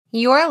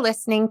You're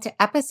listening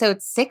to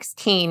episode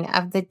 16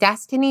 of the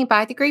Destiny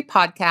by Degree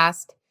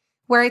podcast,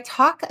 where I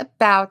talk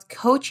about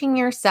coaching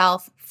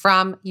yourself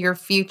from your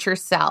future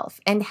self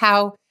and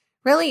how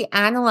really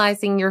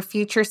analyzing your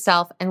future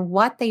self and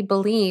what they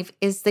believe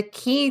is the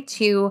key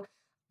to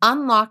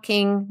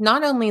unlocking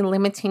not only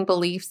limiting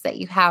beliefs that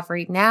you have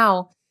right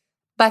now,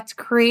 but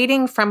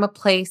creating from a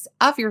place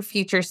of your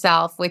future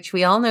self, which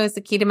we all know is the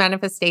key to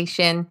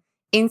manifestation,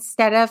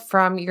 instead of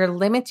from your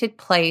limited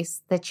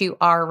place that you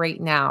are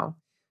right now.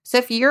 So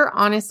if you're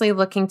honestly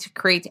looking to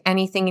create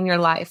anything in your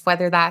life,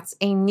 whether that's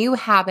a new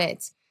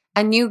habit,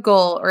 a new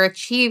goal, or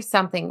achieve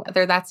something,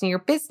 whether that's in your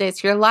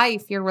business, your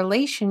life, your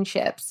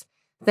relationships,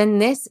 then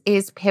this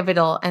is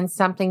pivotal and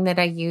something that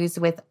I use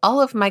with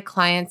all of my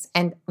clients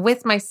and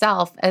with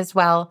myself as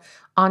well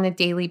on a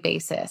daily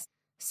basis.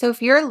 So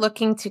if you're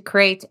looking to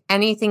create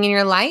anything in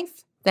your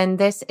life, then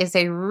this is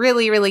a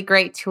really, really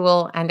great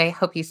tool, and I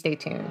hope you stay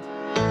tuned.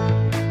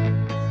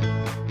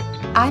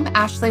 I'm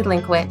Ashley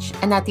Linkwich,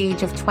 and at the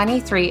age of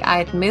 23, I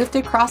had moved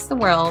across the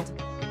world,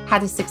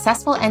 had a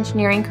successful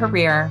engineering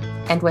career,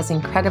 and was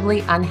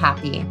incredibly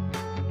unhappy.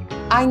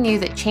 I knew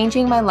that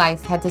changing my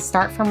life had to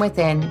start from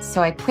within,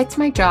 so I quit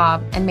my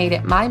job and made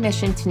it my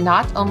mission to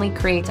not only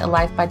create a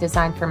life by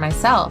design for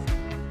myself,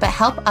 but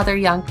help other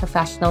young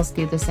professionals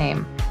do the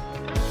same.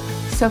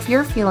 So if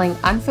you're feeling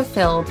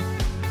unfulfilled,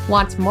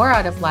 want more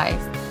out of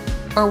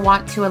life, or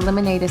want to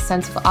eliminate a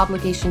sense of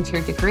obligation to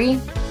your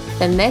degree,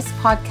 then this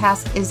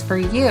podcast is for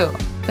you,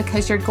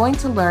 because you're going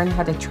to learn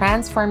how to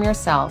transform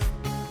yourself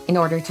in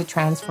order to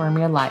transform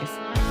your life.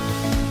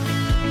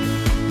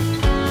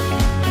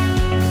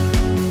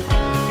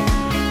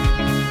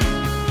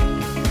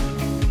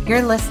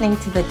 You're listening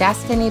to the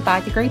Destiny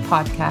by Degree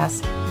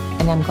podcast,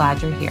 and I'm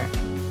glad you're here.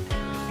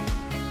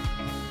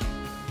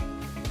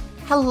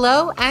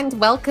 Hello and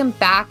welcome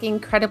back,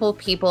 incredible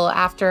people.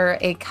 After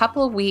a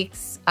couple of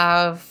weeks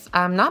of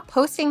not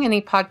posting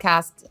any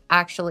podcasts,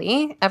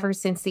 actually, ever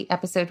since the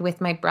episode with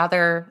my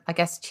brother, I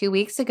guess 2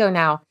 weeks ago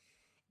now.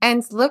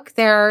 And look,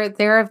 there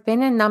have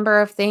been a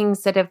number of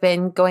things that have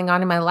been going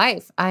on in my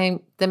life.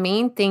 The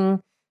main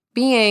thing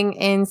being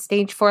in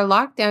stage 4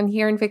 lockdown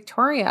here in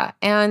Victoria.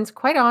 And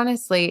quite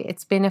honestly,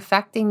 it's been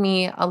affecting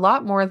me a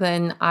lot more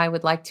than I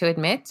would like to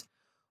admit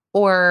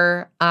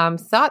or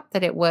thought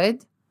that it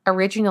would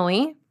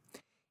originally.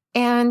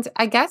 And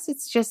I guess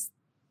it's just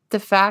the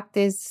fact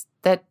is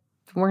that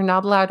we're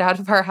not allowed out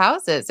of our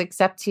houses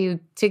except to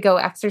go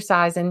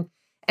exercise. And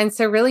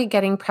so really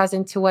getting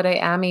present to what I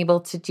am able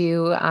to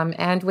do,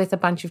 and with a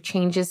bunch of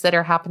changes that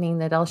are happening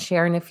that I'll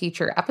share in a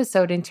future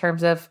episode in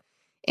terms of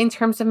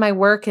my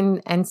work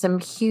and some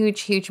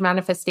huge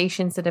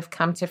manifestations that have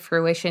come to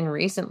fruition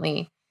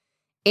recently.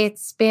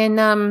 It's been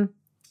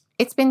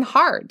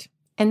hard,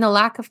 and the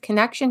lack of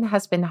connection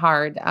has been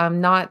hard.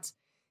 Not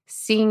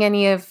seeing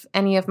any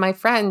of my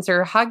friends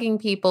or hugging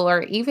people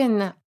or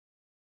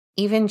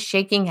even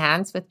shaking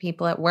hands with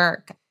people at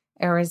work.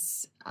 There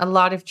was a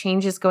lot of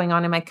changes going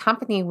on in my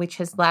company, which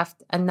has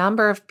left a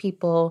number of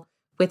people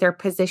with their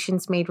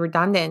positions made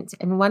redundant.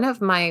 And one of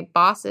my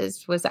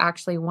bosses was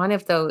actually one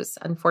of those,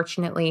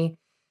 unfortunately.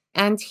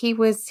 And he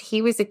was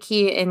a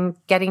key in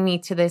getting me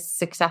to this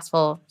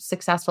successful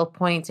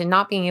point, and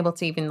not being able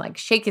to even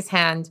shake his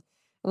hand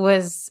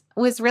was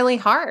really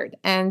hard.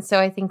 And so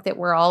I think that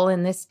we're all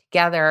in this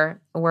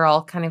together. We're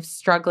all kind of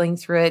struggling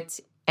through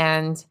it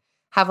and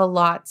have a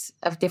lot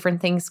of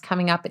different things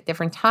coming up at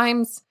different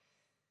times.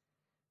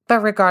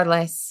 But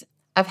regardless,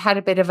 I've had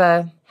a bit of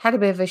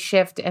a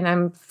shift, and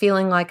I'm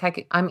feeling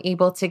like I'm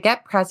able to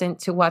get present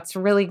to what's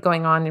really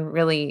going on and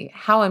really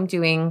how I'm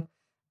doing,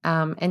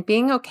 and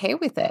being okay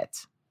with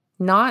it,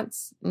 not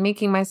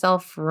making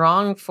myself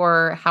wrong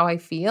for how I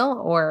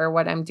feel or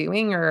what I'm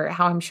doing or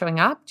how I'm showing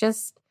up,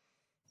 just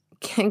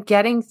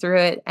getting through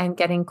it and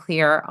getting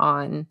clear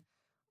on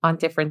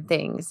different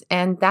things.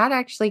 And that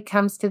actually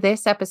comes to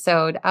this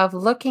episode of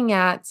looking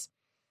at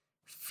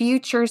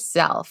future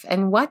self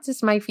and what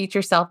does my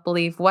future self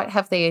believe? What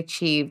have they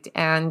achieved?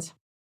 And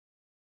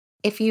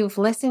if you've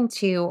listened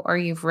to or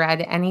you've read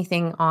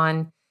anything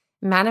on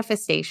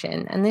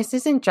manifestation, and this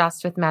isn't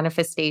just with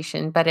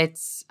manifestation, but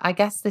I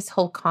guess this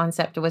whole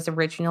concept was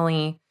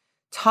originally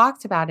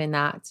talked about in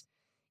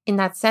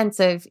that sense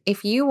of,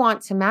 if you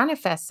want to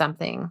manifest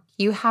something,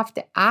 you have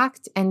to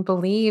act and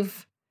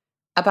believe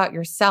about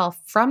yourself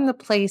from the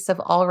place of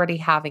already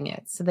having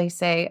it. So they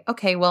say,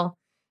 okay, well,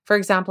 for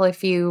example,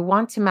 if you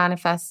want to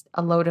manifest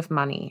a load of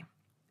money,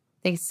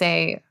 they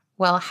say,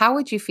 well, how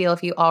would you feel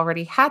if you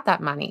already had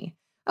that money?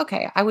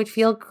 Okay, I would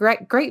feel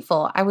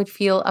grateful. I would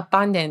feel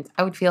abundant.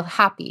 I would feel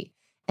happy.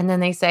 And then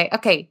they say,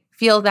 okay,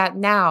 feel that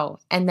now,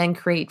 and then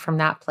create from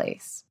that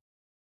place.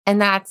 And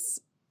that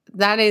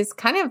is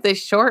kind of the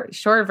short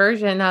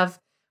version of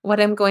what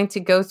I'm going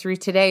to go through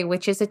today,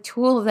 which is a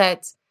tool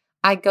that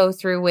I go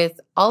through with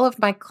all of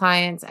my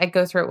clients. I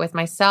go through it with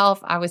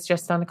myself. I was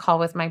just on a call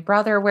with my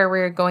brother where we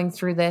were going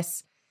through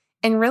this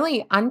and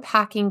really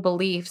unpacking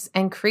beliefs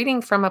and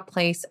creating from a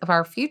place of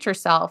our future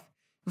self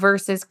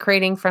versus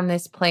creating from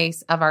this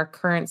place of our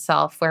current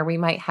self, where we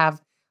might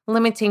have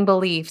limiting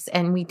beliefs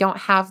and we don't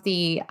have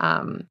the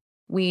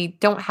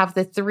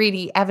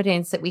 3D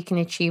evidence that we can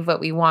achieve what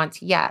we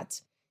want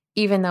yet,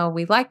 even though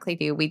we likely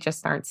do, we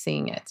just aren't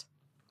seeing it.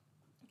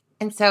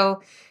 And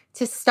so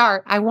to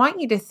start, I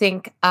want you to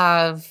think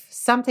of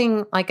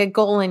something like a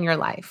goal in your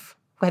life,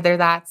 whether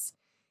that's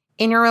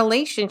in a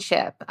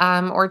relationship,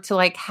 or to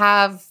like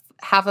have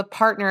a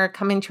partner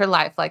come into your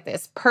life like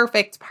this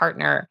perfect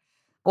partner,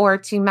 or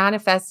to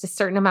manifest a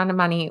certain amount of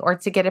money, or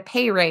to get a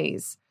pay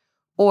raise,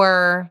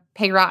 or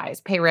pay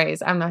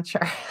raise, I'm not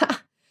sure,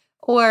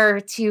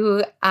 or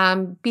to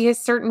be a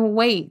certain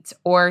weight,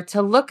 or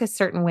to look a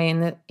certain way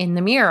in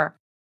the mirror.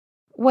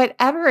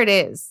 Whatever it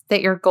is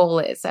that your goal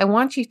is, I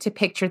want you to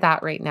picture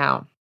that right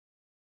now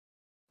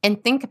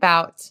and think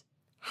about,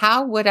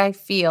 how would I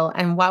feel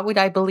and what would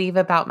I believe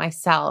about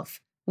myself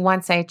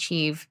once I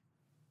achieve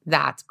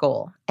that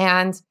goal?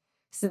 And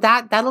so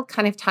that'll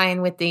kind of tie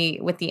in with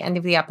the end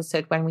of the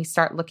episode when we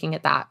start looking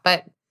at that.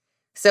 But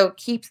so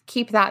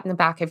keep that in the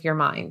back of your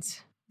mind.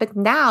 But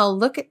now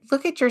look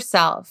at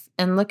yourself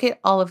and look at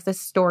all of the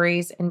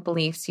stories and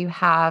beliefs you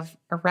have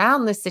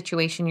around the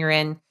situation you're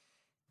in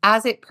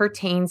as it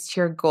pertains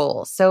to your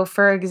goal. So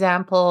for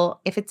example,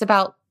 if it's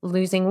about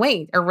losing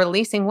weight or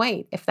releasing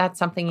weight, if that's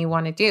something you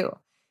want to do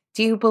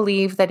you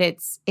believe that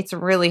it's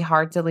really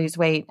hard to lose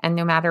weight and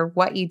no matter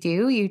what you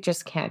do, you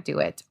just can't do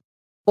it?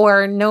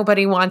 Or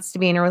nobody wants to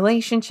be in a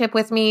relationship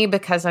with me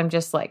because I'm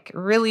just like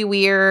really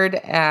weird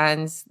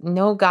and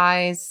no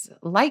guys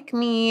like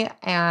me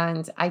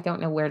and I don't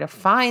know where to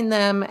find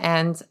them.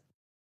 And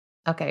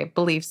okay,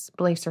 beliefs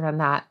around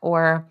that.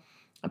 Or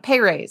a pay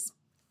raise.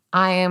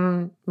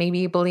 Maybe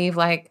you believe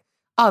like,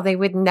 oh, they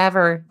would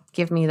never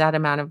give me that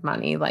amount of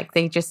money. Like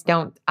they just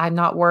don't, I'm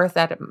not worth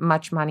that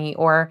much money.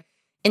 Or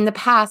in the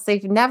past,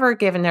 they've never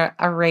given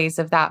a raise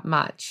of that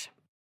much.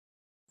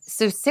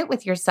 So sit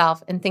with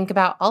yourself and think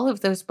about all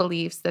of those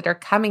beliefs that are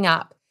coming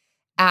up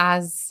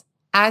as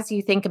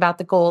you think about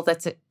the goal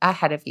that's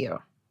ahead of you.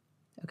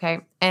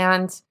 Okay.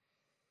 And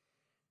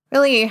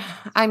really,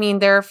 I mean,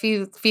 there are a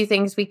few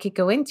things we could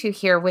go into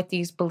here with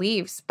these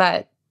beliefs,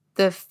 but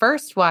the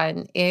first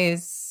one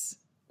is,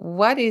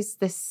 what is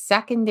the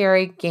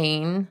secondary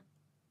gain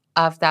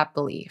of that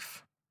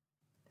belief?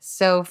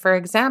 So for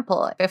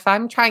example, if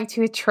I'm trying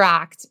to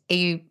attract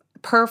a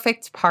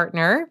perfect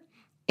partner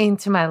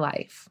into my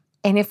life,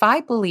 and if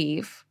I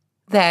believe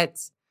that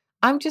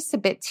I'm just a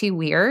bit too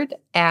weird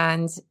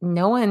and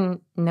no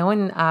one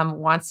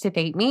wants to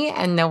date me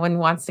and no one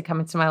wants to come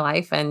into my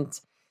life and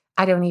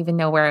I don't even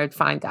know where I'd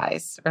find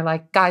guys, or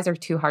like guys are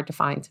too hard to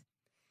find.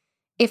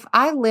 If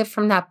I live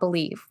from that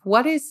belief,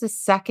 what is the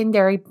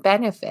secondary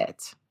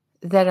benefit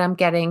that I'm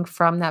getting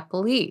from that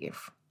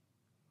belief?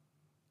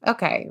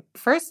 Okay,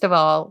 first of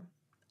all,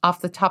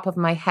 off the top of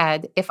my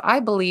head, if I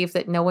believe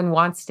that no one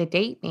wants to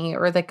date me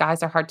or that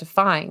guys are hard to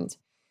find,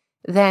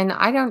 then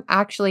I don't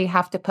actually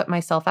have to put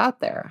myself out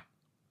there,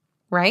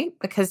 right?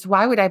 Because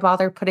why would I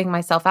bother putting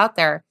myself out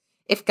there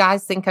if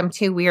guys think I'm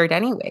too weird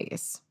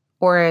anyways,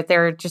 or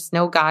there are just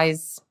no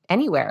guys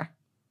anywhere?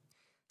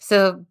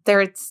 So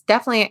there's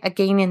definitely a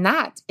gain in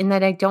that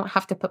I don't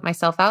have to put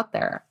myself out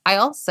there. I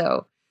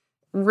also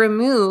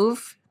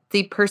remove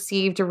the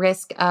perceived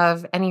risk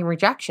of any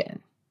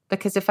rejection,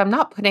 because if I'm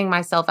not putting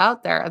myself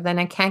out there, then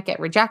I can't get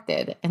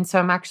rejected. And so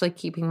I'm actually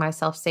keeping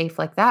myself safe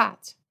like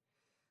that.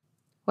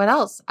 What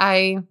else?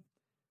 I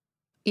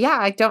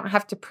don't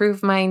have to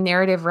prove my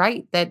narrative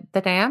right that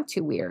I am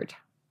too weird.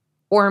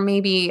 Or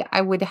maybe I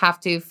would have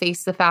to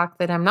face the fact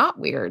that I'm not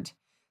weird.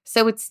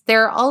 So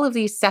there are all of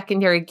these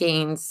secondary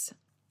gains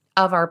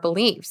of our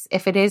beliefs.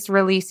 If it is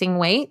releasing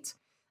weight,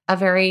 a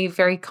very,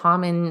 very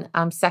common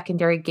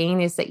secondary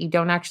gain is that you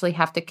don't actually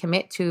have to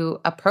commit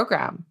to a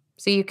program.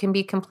 So you can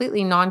be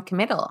completely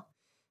non-committal,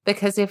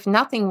 because if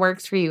nothing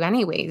works for you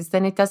anyways,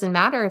 then it doesn't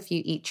matter if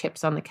you eat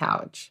chips on the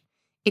couch.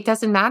 It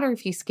doesn't matter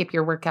if you skip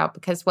your workout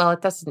because, well,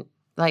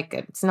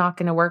 it's not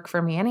going to work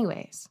for me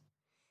anyways.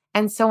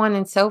 And so on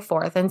and so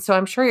forth. And so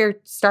I'm sure you're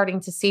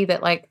starting to see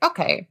that, like,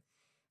 okay,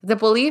 the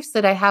beliefs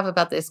that I have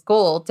about this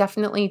goal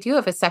definitely do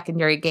have a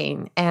secondary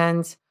gain.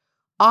 And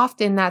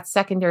often that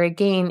secondary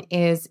gain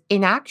is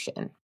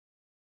inaction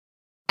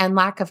and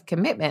lack of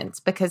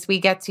commitment, because we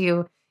get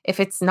to, if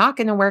it's not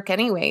going to work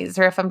anyways,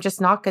 or if I'm just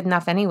not good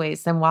enough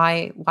anyways, then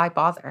why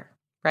bother,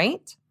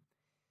 right?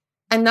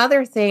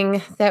 Another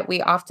thing that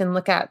we often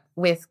look at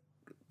with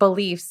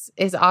beliefs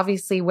is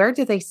obviously, where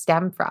do they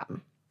stem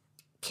from?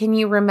 Can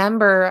you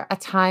remember a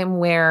time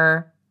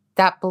where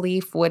that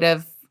belief would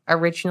have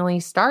originally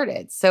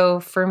started? So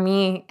for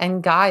me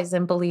and guys,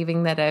 I'm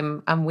believing that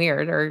I'm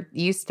weird, or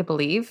used to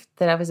believe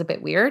that I was a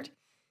bit weird.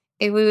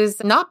 It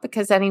was not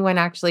because anyone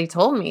actually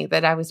told me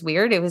that I was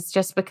weird. It was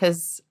just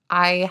because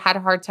I had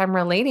a hard time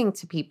relating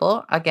to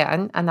people.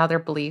 Again, another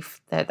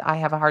belief that I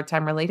have a hard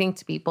time relating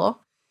to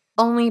people,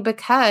 only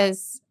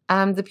because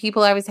the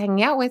people I was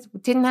hanging out with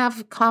didn't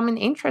have common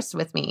interests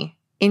with me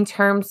in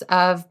terms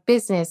of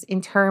business,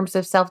 in terms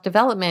of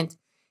self-development,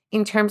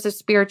 in terms of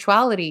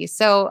spirituality.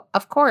 So,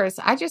 of course,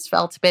 I just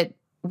felt a bit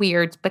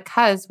weird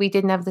because we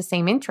didn't have the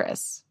same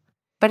interests.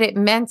 but it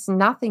meant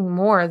nothing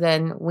more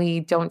than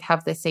we don't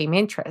have the same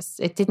interests.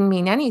 It didn't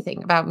mean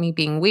anything about me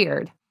being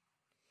weird.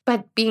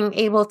 But being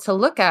able to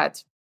look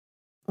at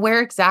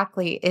where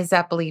exactly is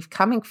that belief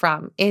coming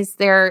from? Was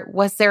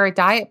there a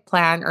diet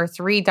plan or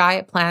 3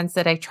 diet plans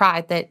that I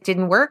tried that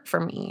didn't work for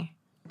me?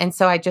 And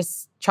so I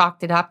just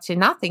chalked it up to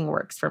nothing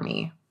works for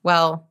me.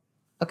 Well,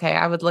 okay,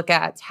 I would look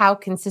at how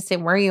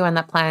consistent were you on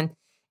that plan?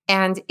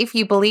 And if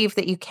you believe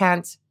that you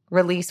can't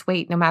release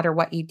weight no matter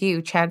what you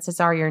do, chances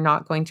are you're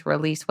not going to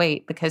release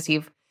weight because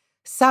you've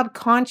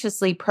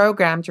subconsciously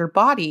programmed your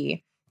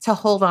body to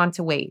hold on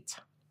to weight.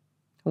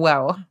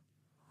 Whoa,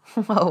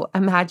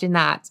 imagine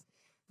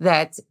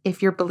that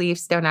if your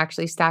beliefs don't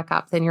actually stack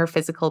up, then your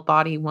physical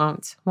body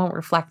won't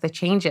reflect the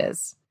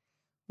changes.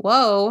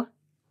 Whoa,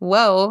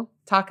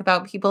 talk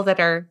about people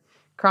that are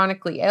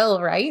chronically ill,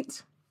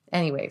 right?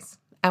 Anyways,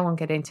 I won't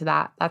get into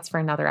that. That's for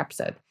another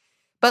episode.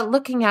 But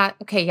looking at,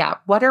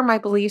 what are my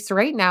beliefs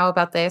right now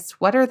about this?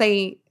 What are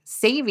they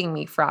saving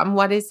me from?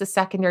 What is the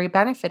secondary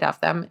benefit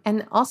of them?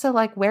 And also,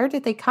 where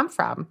did they come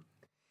from?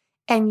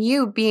 And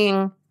you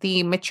being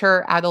the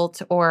mature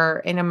adult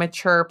or in a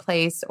mature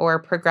place or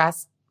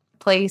progressed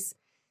place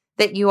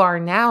that you are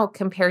now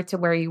compared to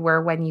where you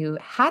were when you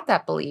had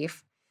that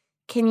belief,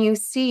 can you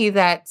see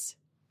that,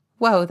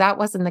 that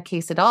wasn't the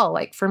case at all?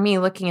 For me,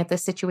 looking at the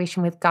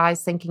situation with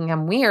guys thinking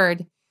I'm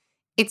weird,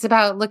 it's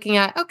about looking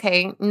at,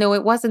 no,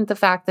 it wasn't the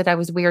fact that I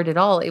was weird at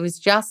all. It was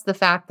just the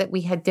fact that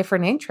we had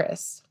different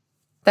interests.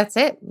 That's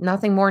it.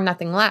 Nothing more,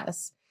 nothing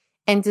less.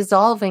 And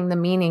dissolving the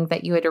meaning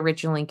that you had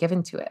originally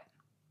given to it.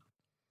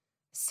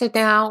 So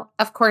now,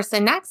 of course, the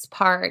next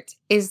part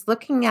is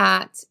looking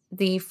at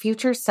the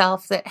future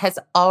self that has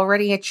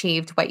already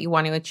achieved what you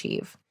want to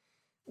achieve.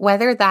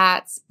 Whether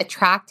that's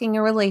attracting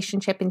a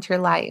relationship into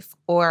your life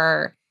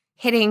or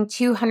hitting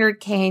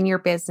 200K in your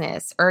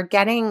business or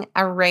getting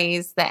a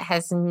raise that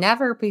has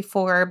never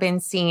before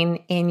been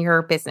seen in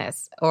your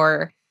business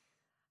or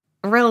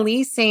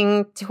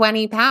releasing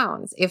 20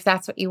 pounds, if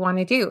that's what you want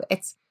to do.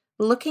 It's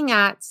looking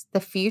at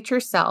the future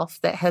self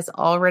that has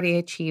already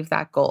achieved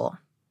that goal.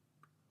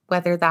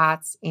 Whether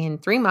that's in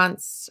 3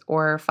 months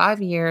or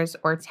 5 years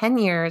or 10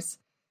 years,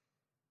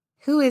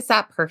 who is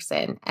that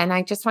person? And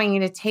I just want you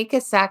to take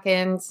a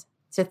second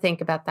to think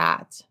about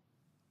that.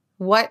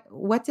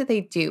 What do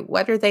they do?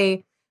 What are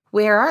they?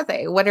 Where are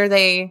they?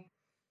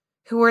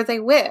 Who are they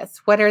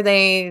with? What are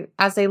they,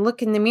 as they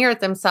look in the mirror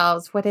at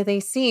themselves, what do they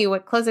see?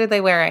 What clothes are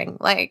they wearing?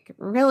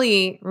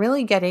 Really,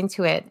 really get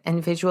into it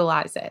and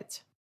visualize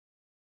it.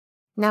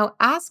 Now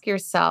ask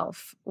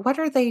yourself, what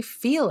are they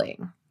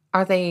feeling?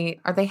 Are they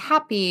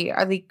happy?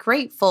 Are they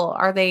grateful?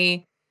 Are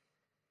they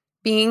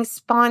being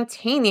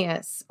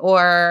spontaneous?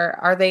 Or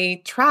are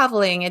they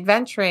traveling,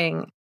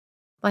 adventuring?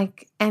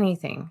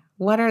 Anything.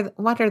 What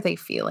are they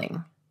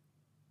feeling?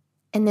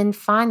 And then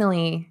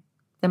finally,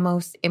 the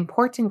most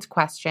important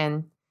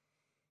question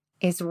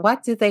is,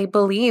 what do they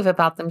believe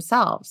about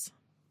themselves?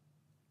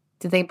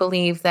 Do they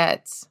believe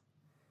that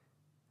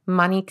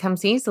money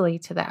comes easily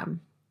to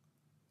them?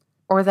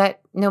 Or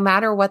that no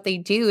matter what they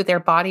do,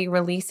 their body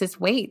releases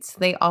weight, so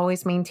they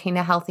always maintain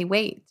a healthy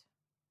weight?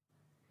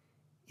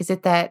 Is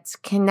it that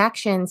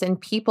connections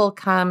and people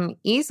come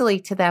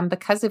easily to them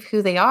because of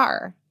who they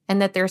are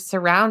and that they're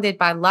surrounded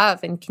by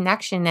love and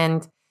connection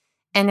and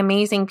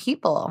amazing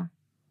people?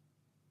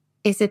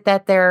 Is it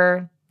that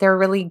they're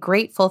really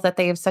grateful that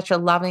they have such a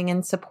loving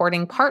and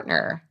supporting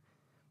partner?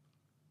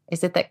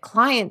 Is it that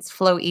clients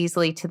flow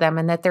easily to them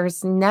and that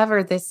there's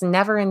never this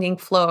never-ending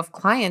flow of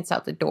clients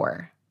out the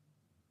door?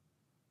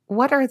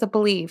 What are the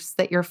beliefs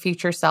that your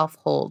future self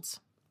holds?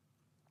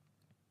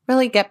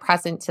 Really get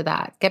present to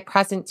that. Get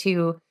present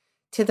to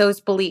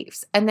those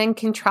beliefs and then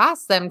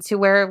contrast them to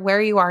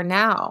where you are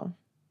now.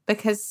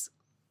 Because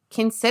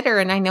consider,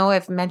 and I know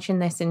I've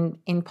mentioned this in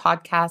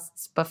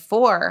podcasts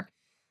before,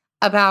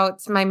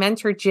 about my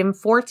mentor, Jim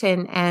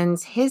Fortin, and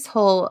his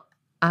whole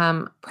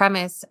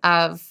premise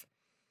of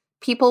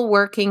people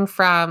working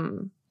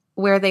from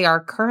where they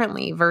are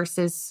currently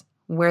versus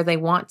where they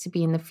want to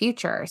be in the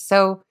future.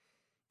 So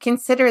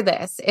consider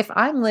this. If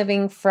I'm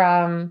living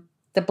from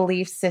the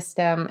belief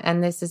system,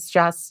 and this is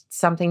just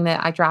something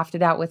that I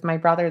drafted out with my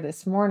brother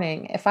this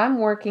morning, if I'm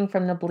working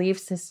from the belief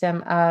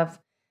system of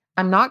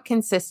I'm not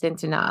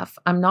consistent enough,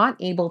 I'm not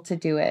able to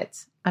do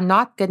it, I'm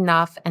not good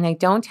enough, and I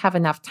don't have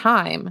enough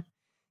time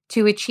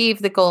to achieve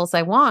the goals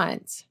I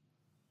want,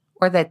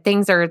 or that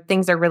things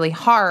are really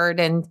hard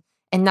and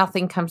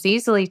nothing comes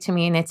easily to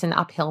me and it's an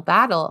uphill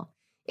battle.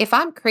 If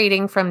I'm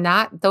creating from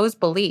those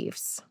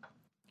beliefs,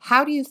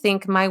 how do you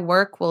think my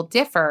work will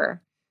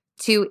differ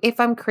to if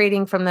I'm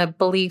creating from the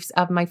beliefs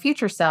of my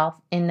future self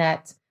in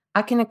that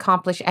I can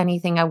accomplish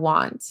anything I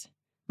want?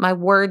 My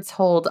words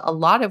hold a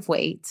lot of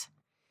weight.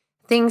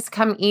 Things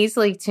come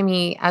easily to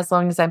me as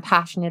long as I'm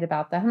passionate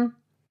about them.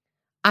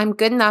 I'm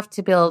good enough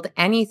to build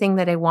anything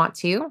that I want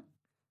to.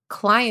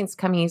 Clients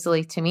come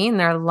easily to me and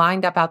they're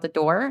lined up out the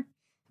door.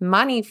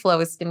 Money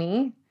flows to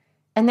me,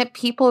 and that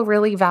people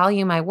really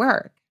value my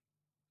work.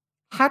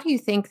 How do you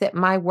think that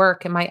my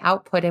work and my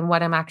output and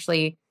what I'm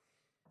actually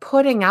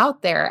putting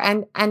out there,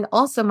 and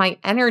also my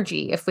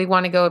energy, if we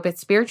want to go a bit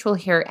spiritual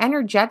here,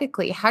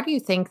 energetically, how do you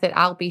think that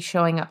I'll be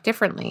showing up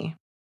differently?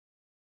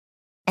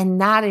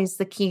 And that is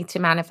the key to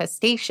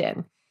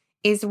manifestation,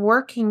 is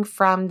working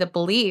from the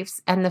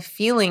beliefs and the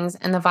feelings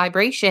and the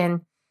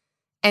vibration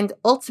and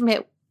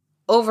ultimate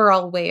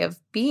overall way of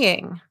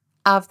being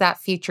of that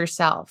future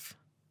self,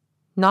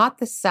 not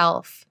the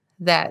self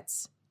that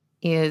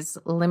is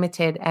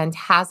limited and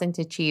hasn't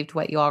achieved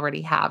what you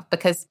already have.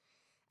 Because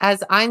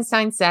as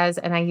Einstein says,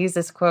 and I use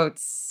this quote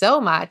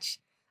so much,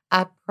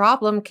 a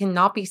problem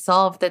cannot be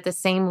solved at the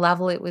same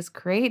level it was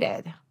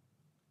created.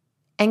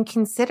 And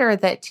consider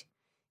that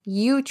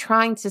you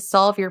trying to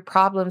solve your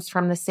problems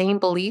from the same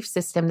belief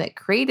system that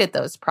created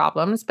those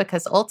problems,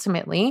 because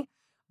ultimately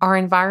our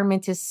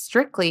environment is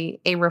strictly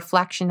a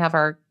reflection of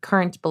our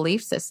current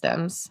belief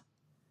systems.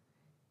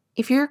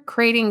 If you're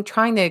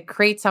trying to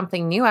create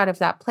something new out of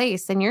that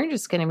place, then you're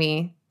just going to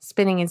be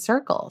spinning in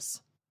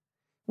circles.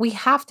 We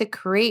have to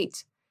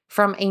create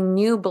from a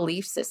new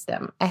belief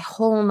system, a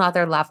whole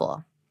nother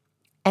level.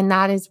 And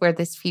that is where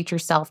this future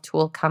self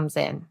tool comes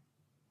in.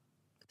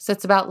 So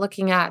it's about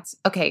looking at,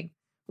 okay,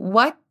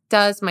 what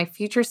does my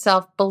future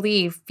self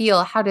believe,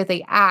 feel? How do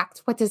they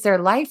act? What does their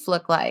life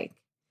look like?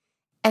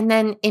 And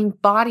then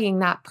embodying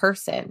that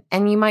person.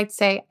 And you might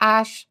say,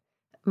 Ash,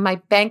 my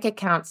bank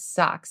account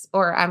sucks,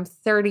 or I'm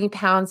 30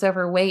 pounds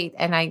overweight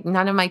and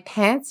none of my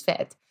pants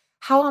fit.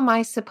 How am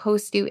I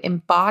supposed to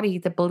embody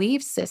the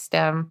belief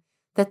system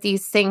that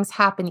these things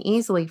happen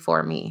easily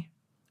for me,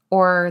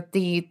 or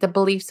the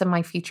beliefs of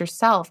my future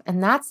self?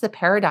 And that's the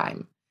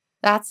paradigm.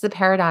 That's the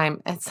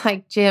paradigm. It's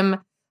like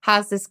Jim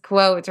has this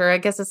quote, or I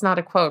guess it's not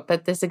a quote,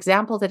 but this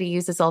example that he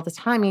uses all the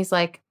time. He's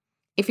like,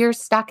 if you're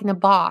stuck in a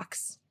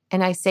box,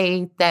 and I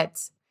say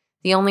that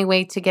the only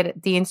way to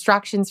get the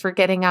instructions for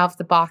getting out of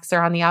the box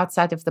are on the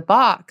outside of the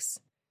box,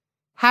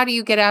 how do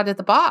you get out of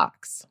the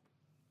box?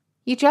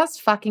 You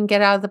just fucking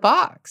get out of the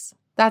box.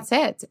 That's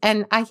it.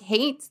 And I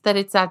hate that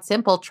it's that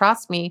simple.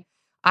 Trust me.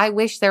 I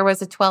wish there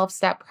was a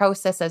 12-step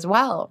process as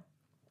well,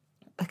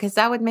 because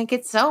that would make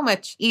it so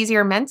much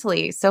easier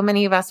mentally. So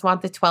many of us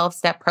want the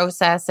 12-step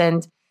process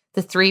and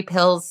the 3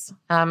 pills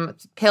and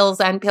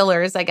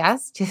pillars, I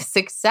guess, to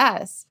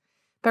success.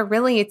 But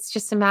really, it's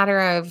just a matter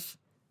of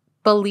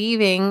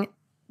believing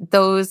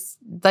those,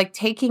 like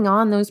taking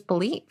on those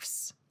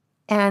beliefs.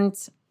 And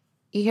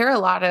you hear a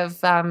lot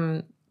of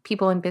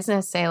people in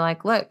business say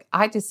like, look,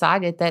 I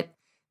decided that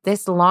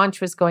this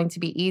launch was going to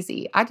be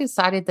easy. I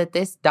decided that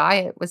this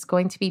diet was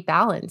going to be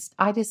balanced.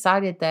 I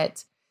decided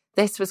that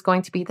this was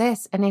going to be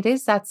this. And it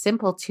is that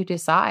simple to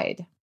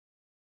decide.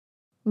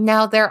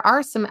 Now, there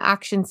are some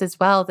actions as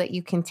well that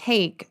you can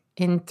take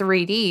in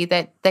 3D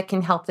that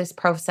can help this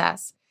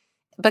process,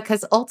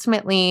 because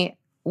ultimately,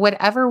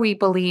 whatever we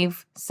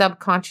believe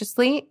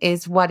subconsciously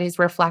is what is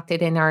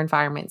reflected in our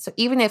environment. So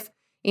even if,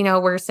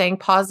 we're saying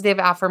positive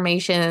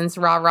affirmations,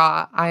 rah,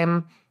 rah,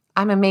 I'm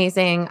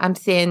amazing, I'm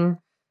thin,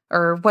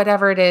 or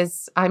whatever it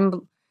is,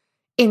 I'm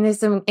in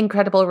this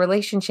incredible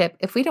relationship.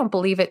 If we don't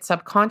believe it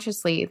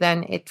subconsciously,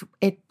 then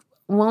it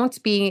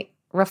won't be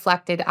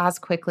reflected as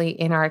quickly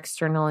in our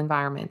external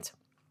environment.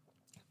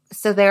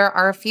 So there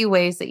are a few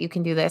ways that you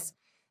can do this.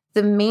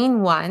 The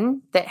main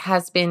one that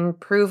has been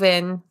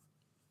proven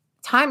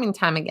time and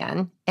time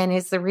again, and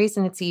is the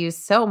reason it's used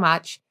so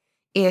much,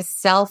 is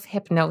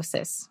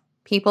self-hypnosis.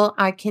 People,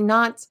 I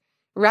cannot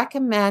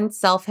recommend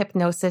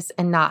self-hypnosis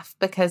enough,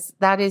 because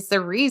that is the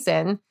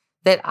reason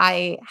that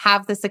I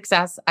have the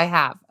success I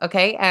have,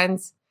 okay? And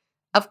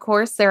of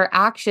course, there are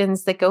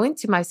actions that go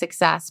into my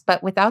success,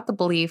 but without the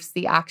beliefs,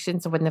 the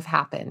actions wouldn't have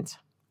happened.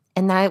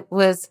 And that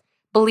was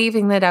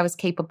believing that I was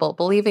capable,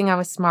 believing I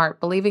was smart,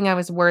 believing I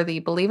was worthy,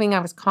 believing I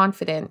was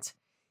confident,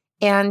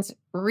 and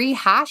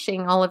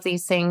rehashing all of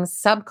these things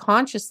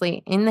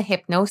subconsciously in the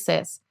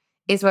hypnosis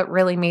is what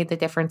really made the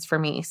difference for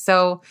me.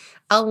 So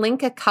I'll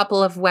link a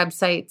couple of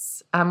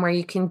websites where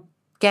you can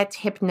get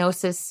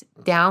hypnosis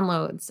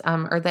downloads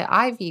or that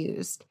I've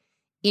used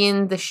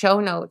in the show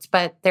notes,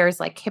 but there's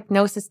like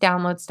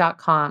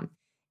hypnosisdownloads.com,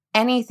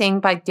 anything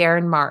by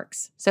Darren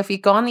Marks. So if you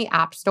go on the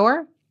App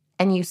Store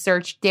and you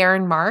search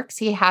Darren Marks,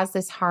 he has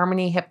this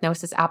Harmony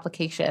hypnosis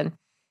application.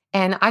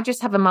 And I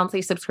just have a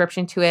monthly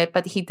subscription to it,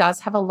 but he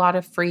does have a lot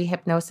of free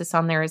hypnosis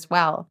on there as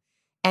well.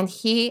 And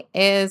he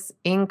is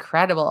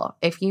incredible.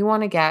 If you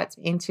want to get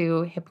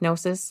into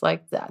hypnosis,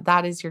 like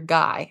that is your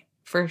guy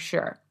for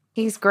sure.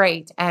 He's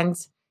great. And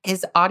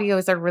his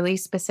audios are really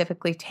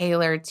specifically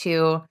tailored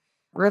to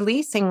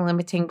releasing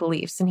limiting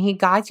beliefs. And he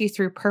guides you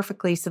through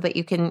perfectly so that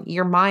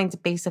your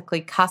mind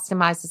basically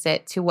customizes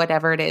it to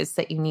whatever it is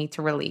that you need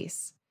to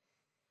release.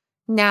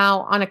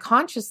 Now, on a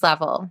conscious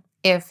level,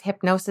 if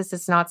hypnosis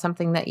is not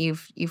something that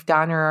you've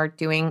done or are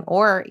doing,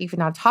 or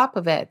even on top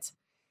of it,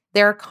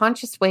 there are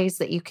conscious ways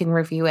that you can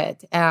review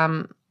it.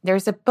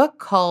 There's a book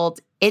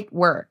called It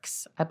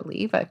Works, I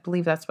believe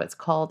that's what it's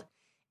called.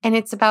 And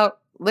it's about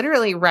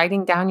literally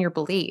writing down your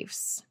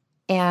beliefs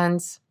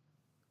and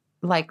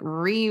like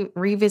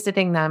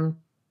revisiting them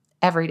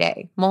every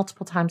day,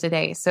 multiple times a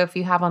day. So if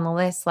you have on the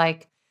list,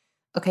 like,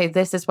 okay,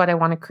 this is what I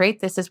want to create.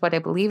 This is what I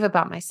believe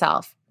about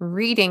myself.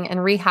 Reading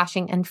and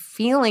rehashing and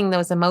feeling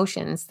those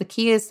emotions. The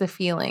key is the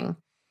feeling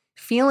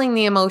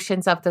the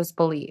emotions of those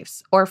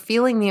beliefs, or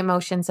feeling the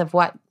emotions of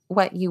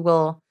what you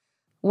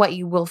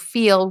will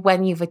feel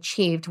when you've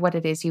achieved what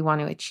it is you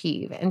want to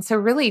achieve. And so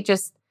really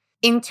just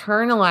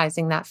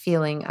internalizing that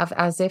feeling of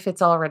as if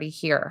it's already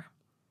here.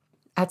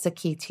 That's a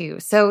key too.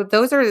 So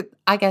those are,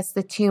 I guess,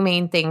 the two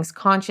main things,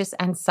 conscious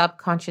and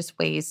subconscious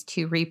ways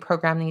to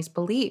reprogram these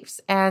beliefs.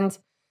 And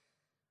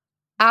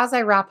as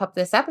I wrap up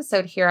this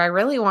episode here, I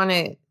really want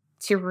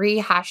to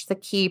rehash the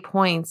key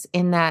points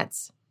in that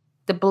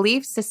the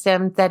belief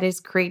system that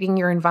is creating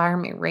your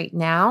environment right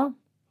now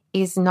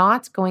is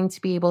not going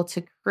to be able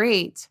to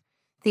create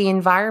the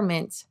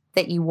environment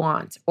that you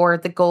want, or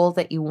the goal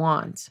that you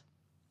want,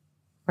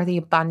 or the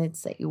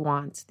abundance that you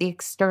want, the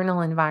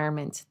external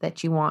environment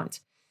that you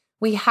want.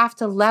 We have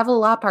to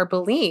level up our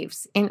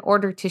beliefs in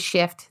order to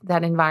shift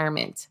that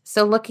environment.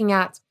 So looking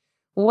at,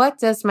 what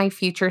does my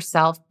future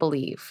self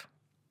believe?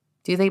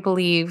 Do they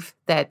believe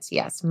that,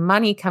 yes,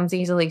 money comes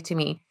easily to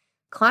me?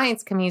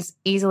 Clients come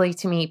easily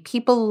to me.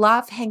 People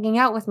love hanging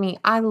out with me.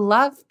 I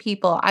love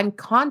people. I'm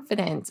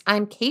confident.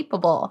 I'm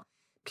capable.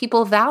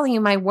 People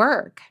value my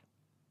work.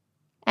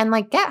 And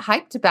get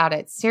hyped about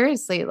it.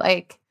 Seriously,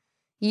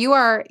 you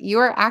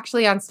are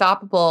actually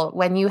unstoppable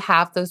when you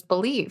have those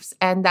beliefs.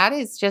 And that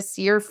is just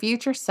your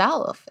future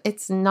self.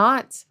 It's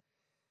not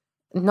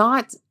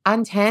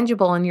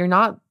untangible,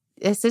 and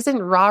this isn't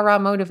rah-rah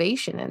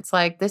motivation. It's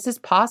this is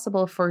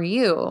possible for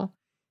you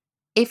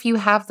if you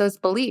have those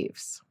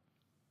beliefs.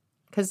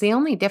 Because the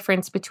only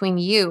difference between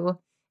you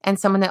and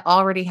someone that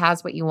already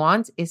has what you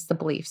want is the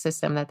belief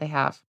system that they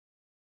have,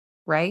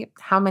 right?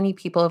 How many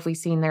people have we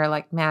seen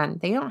they're man,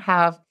 they don't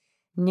have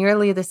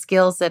nearly the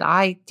skills that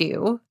I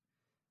do,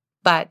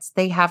 but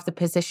they have the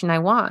position I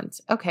want.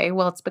 Okay,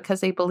 well, it's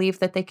because they believe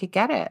that they could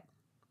get it.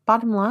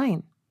 Bottom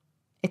line.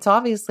 It's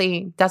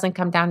obviously doesn't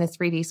come down to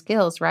 3D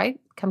skills, right?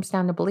 It comes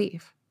down to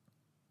belief.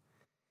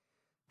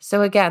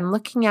 So again,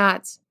 looking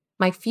at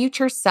my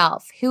future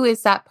self, who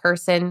is that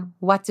person?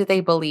 What do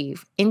they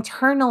believe?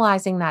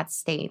 Internalizing that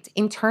state,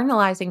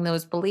 internalizing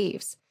those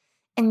beliefs,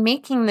 and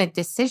making the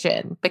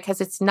decision,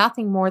 because it's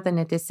nothing more than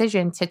a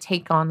decision to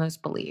take on those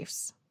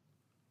beliefs.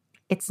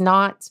 It's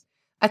not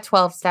a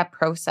 12-step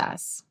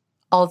process,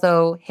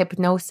 although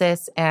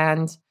hypnosis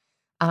and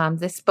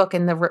this book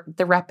and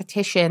the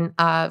repetition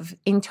of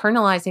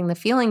internalizing the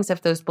feelings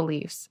of those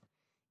beliefs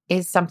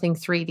is something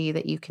 3D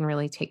that you can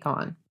really take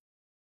on.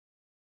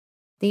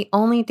 The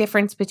only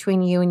difference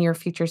between you and your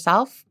future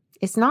self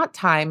is not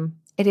time,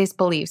 it is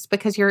beliefs,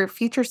 because your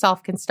future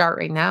self can start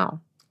right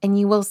now, and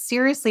you will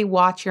seriously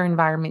watch your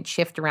environment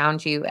shift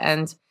around you.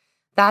 And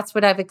that's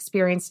what I've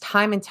experienced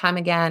time and time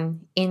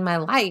again in my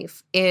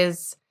life,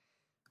 is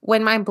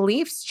when my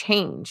beliefs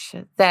change,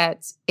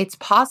 that it's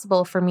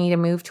possible for me to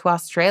move to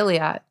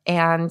Australia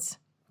and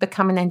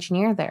become an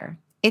engineer there.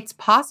 It's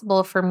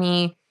possible for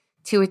me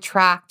to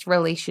attract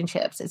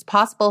relationships. It's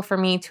possible for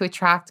me to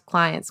attract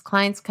clients.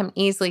 Clients come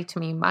easily to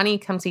me. Money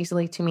comes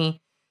easily to me.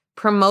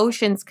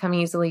 Promotions come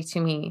easily to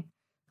me.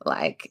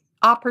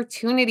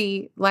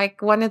 Opportunity,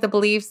 one of the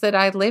beliefs that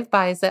I live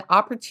by is that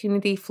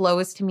opportunity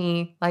flows to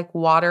me like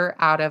water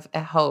out of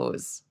a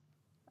hose.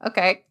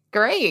 Okay,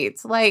 great.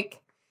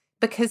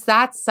 Because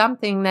that's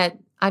something that,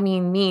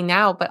 me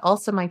now, but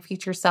also my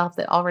future self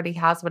that already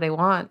has what I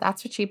want.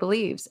 That's what she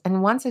believes.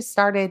 And once I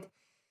started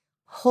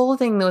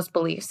holding those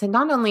beliefs, and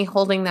not only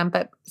holding them,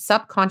 but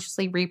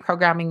subconsciously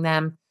reprogramming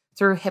them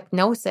through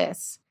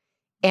hypnosis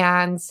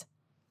and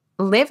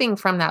living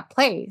from that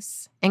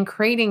place and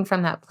creating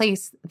from that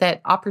place that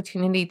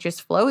opportunity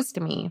just flows to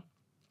me,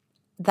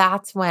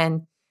 that's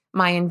when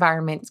my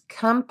environment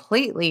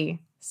completely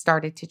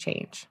started to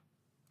change.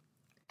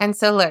 And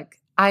so look,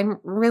 I'm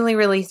really,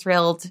 really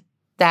thrilled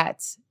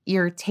that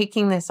you're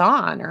taking this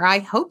on, or I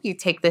hope you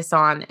take this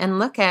on and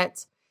look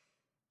at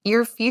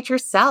your future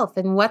self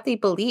and what they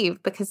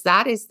believe, because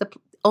that is the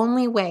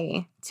only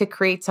way to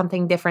create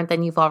something different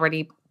than you've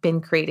already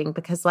been creating.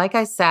 Because like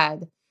I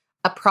said,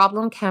 a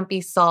problem can't be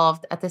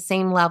solved at the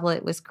same level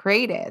it was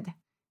created.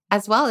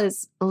 As well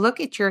as look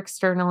at your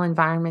external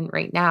environment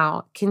right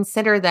now.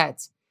 Consider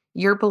that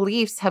your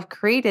beliefs have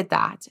created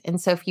that.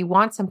 And so if you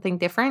want something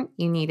different,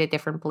 you need a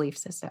different belief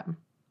system.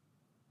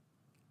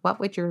 What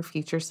would your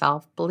future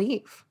self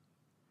believe?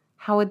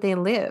 How would they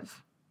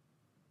live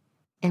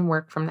and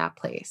work from that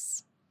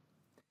place?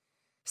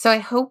 So I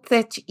hope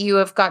that you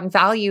have gotten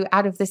value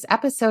out of this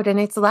episode, and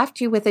it's left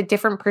you with a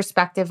different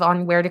perspective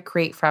on where to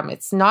create from.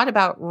 It's not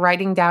about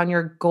writing down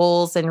your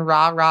goals and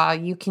rah,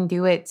 you can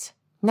do it.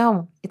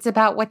 No, it's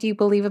about what do you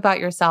believe about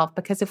yourself?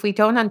 Because if we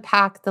don't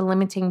unpack the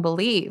limiting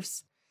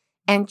beliefs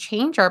and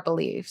change our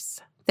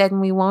beliefs, then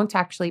we won't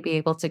actually be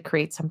able to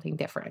create something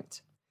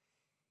different.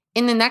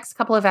 In the next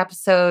couple of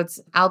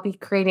episodes, I'll be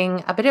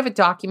creating a bit of a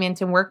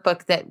document and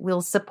workbook that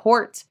will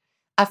support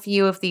a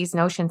few of these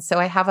notions. So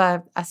I have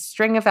a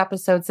string of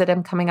episodes that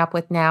I'm coming up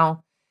with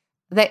now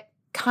that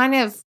kind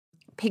of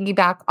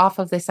piggyback off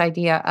of this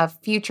idea of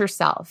future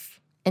self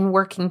and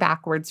working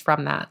backwards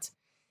from that.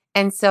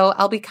 And so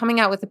I'll be coming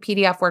out with a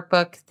PDF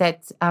workbook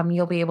that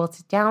you'll be able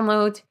to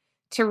download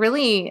to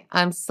really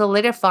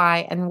solidify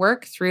and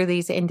work through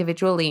these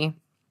individually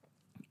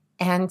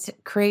and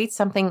create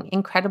something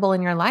incredible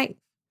in your life.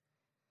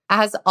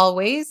 As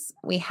always,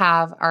 we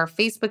have our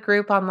Facebook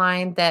group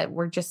online that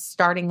we're just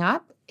starting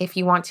up. If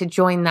you want to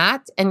join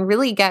that and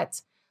really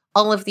get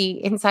all of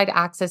the inside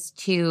access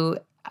to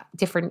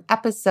different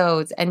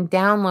episodes and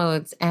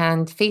downloads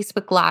and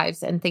Facebook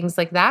Lives and things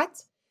like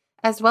that,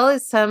 as well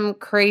as some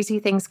crazy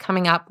things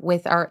coming up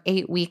with our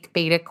 8-week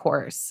beta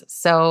course.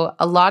 So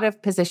a lot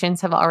of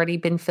positions have already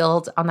been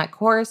filled on that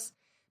course,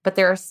 but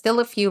there are still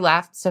a few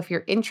left. So if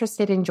you're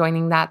interested in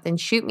joining that, then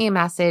shoot me a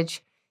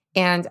message.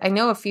 And I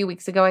know a few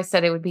weeks ago I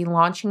said it would be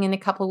launching in a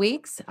couple of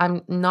weeks.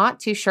 I'm not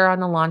too sure on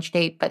the launch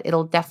date, but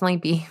it'll definitely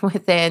be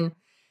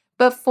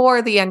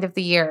before the end of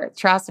the year.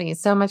 Trust me,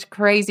 so much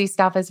crazy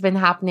stuff has been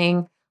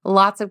happening.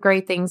 Lots of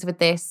great things with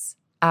this,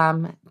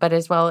 but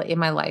as well in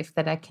my life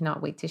that I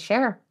cannot wait to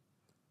share.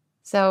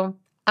 So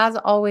as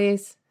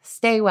always,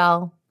 stay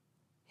well.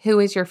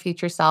 Who is your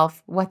future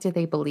self? What do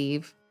they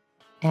believe?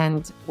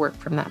 And work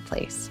from that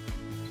place.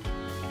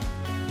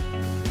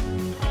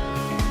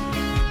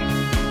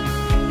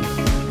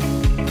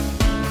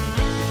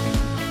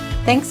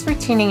 Thanks for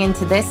tuning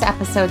into this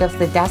episode of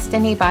the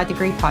Destiny by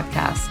Degree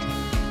podcast.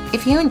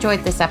 If you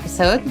enjoyed this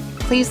episode,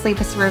 please leave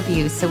us a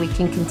review so we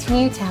can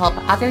continue to help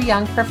other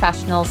young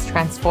professionals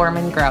transform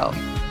and grow.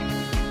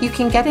 You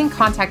can get in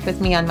contact with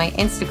me on my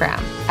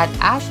Instagram at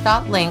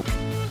ash.link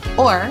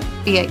or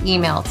via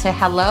email to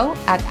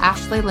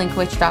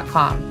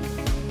hello@ashleylinkwich.com.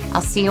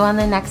 I'll see you on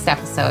the next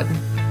episode.